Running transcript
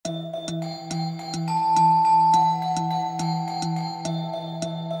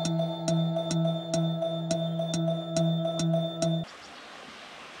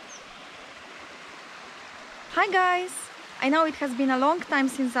Hi guys! I know it has been a long time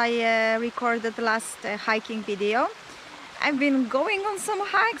since I recorded the last hiking video. I've been going on some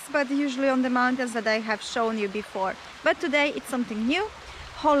hikes, but usually on the mountains that I have shown you before. But today it's something new,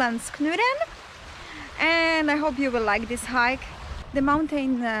 Holandsknurren, and I hope you will like this hike. The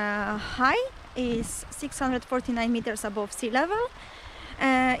mountain high is 649 meters above sea level.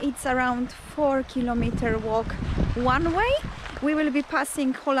 It's around 4-kilometer walk one way. We will be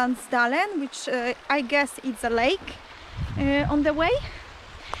passing Holandsknurren, which I guess it's a lake on the way.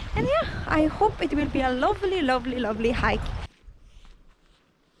 And yeah, I hope it will be a lovely hike.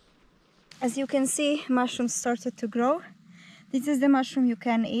 As you can see, mushrooms started to grow. This is the mushroom you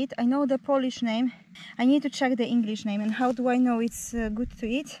can eat. I know the Polish name. I need to check the English name. And how do I know it's good to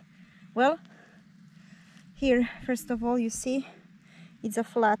eat? Well, here, first of all, you see it's a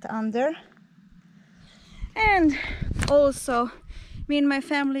flat under. And also, me and my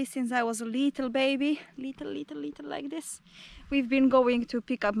family, since I was a little baby, little like this, we've been going to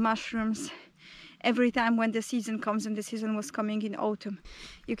pick up mushrooms every time when the season comes, and the season was coming in autumn.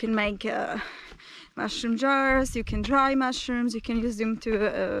 You can make mushroom jars, you can dry mushrooms, you can use them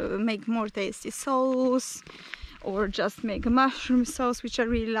to make more tasty sauce, or just make a mushroom sauce, which I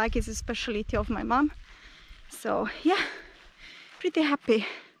really like. It's a specialty of my mom. So yeah, pretty happy.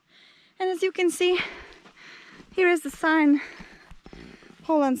 And as you can see, here is the sign,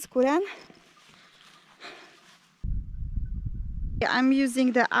 Holandsknurren. I'm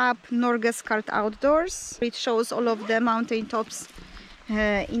using the app Norway Outdoors. It shows all of the mountain tops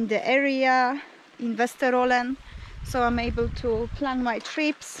in the area, in Vesterålen. So I'm able to plan my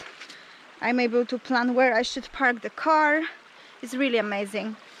trips. I'm able to plan where I should park the car. It's really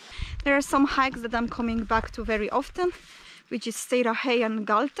amazing. There are some hikes that I'm coming back to very often, which is Vesterålen and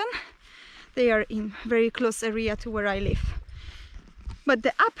Galten. They are in very close area to where I live. But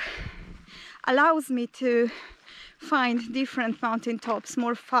the app allows me to find different mountain tops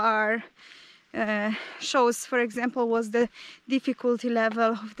more far. Shows, for example, was the difficulty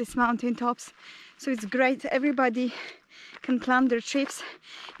level of these mountain tops. So it's great. Everybody can plan their trips.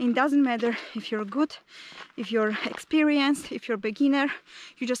 It doesn't matter if you're good, if you're experienced, if you're beginner.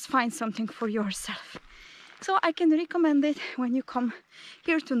 You just find something for yourself. So I can recommend it when you come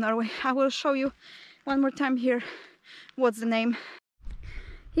here to Norway. I will show you one more time here what's the name.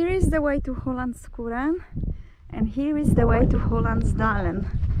 Here is the way to Holandsknurren, and here is the way to Holandsknurren.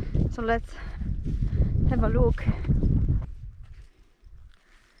 So let's have a look.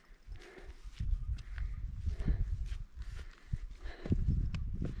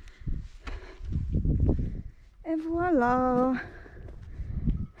 And voila!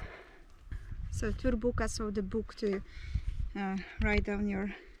 So Turbuka, so the book to write down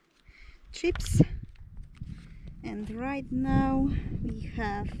your trips. And right now we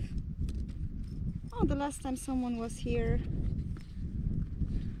have, oh, the last time someone was here,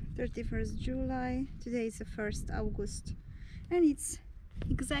 31st July. Today is the 1st August, and it's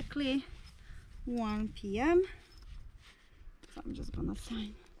exactly 1 p.m. So I'm just gonna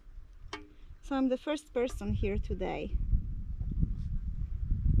sign. So I'm the first person here today.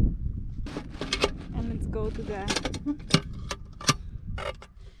 And let's go to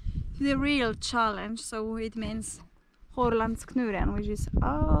the real challenge. So it means Holandsknurren, which is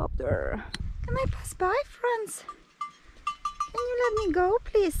up there. Can I pass by, friends? Can you let me go,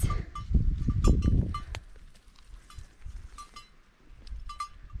 please?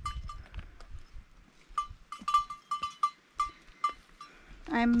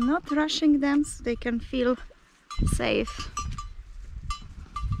 I'm not rushing them so they can feel safe.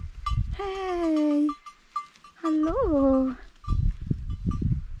 Hey, hello.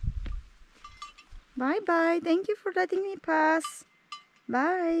 Bye bye. Thank you for letting me pass.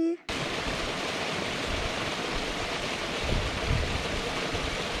 Bye.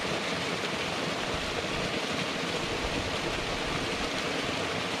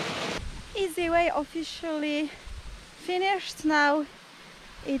 Easy way officially finished. Now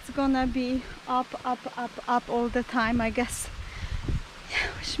it's gonna be up all the time, I guess. Yeah,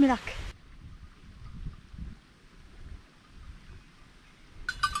 wish me luck.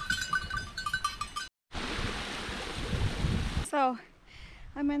 So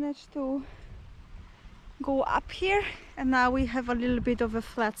I managed to go up here, and now we have a little bit of a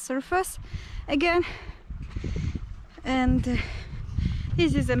flat surface again, and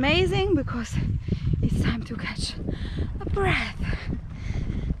this is amazing because it's time to catch a breath.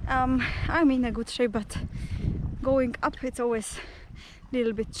 I'm in a good shape, but going up it's always a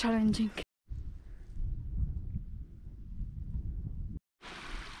little bit challenging.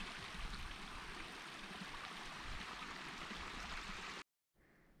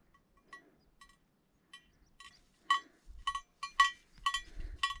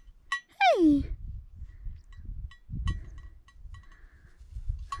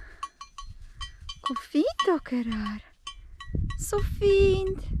 dere her. Så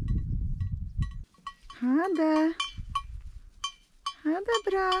fint. Ha det. Ha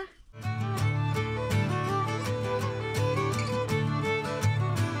det bra.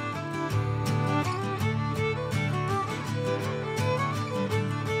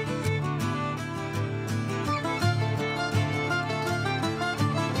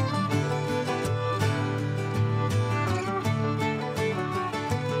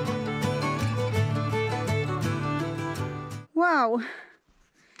 Wow,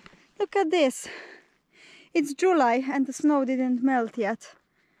 look at this. It's July and the snow didn't melt yet.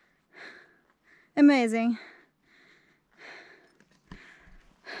 Amazing.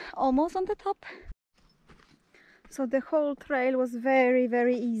 Almost on the top. So the whole trail was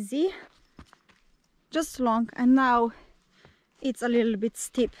very easy. Just long, and now it's a little bit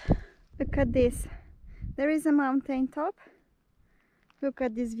steep. Look at this. There is a mountain top. Look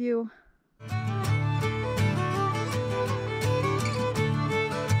at this view.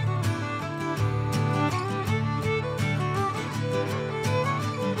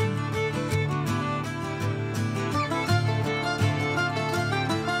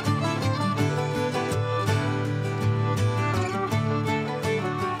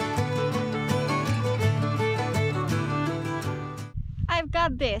 I've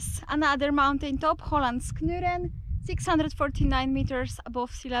got this, another mountain top, Holandsknurren, 649 meters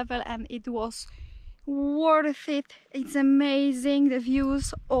above sea level, and it was worth it. It's amazing, the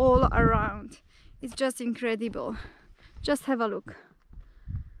views all around. It's just incredible. Just have a look.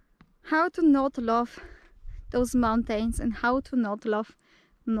 How to not love those mountains and how to not love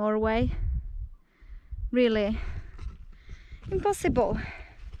Norway? Really impossible.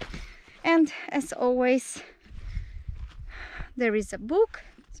 And as always, there is a book.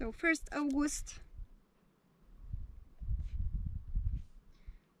 So 1st August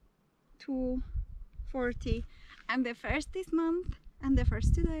to 40. I'm the first this month and the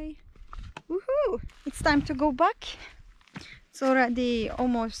first today. Woohoo! It's time to go back. It's already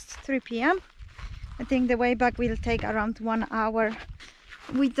almost 3 p.m. I think the way back will take around 1 hour.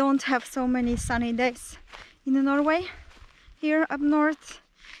 We don't have so many sunny days in Norway here up north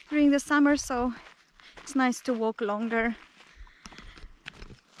during the summer, so it's nice to walk longer.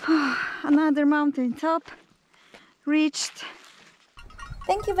 Another mountain top reached.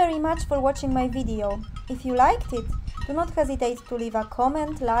 Thank you very much for watching my video. If you liked it, do not hesitate to leave a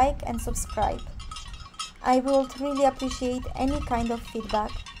comment, like and subscribe. I would really appreciate any kind of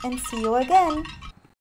feedback, and see you again!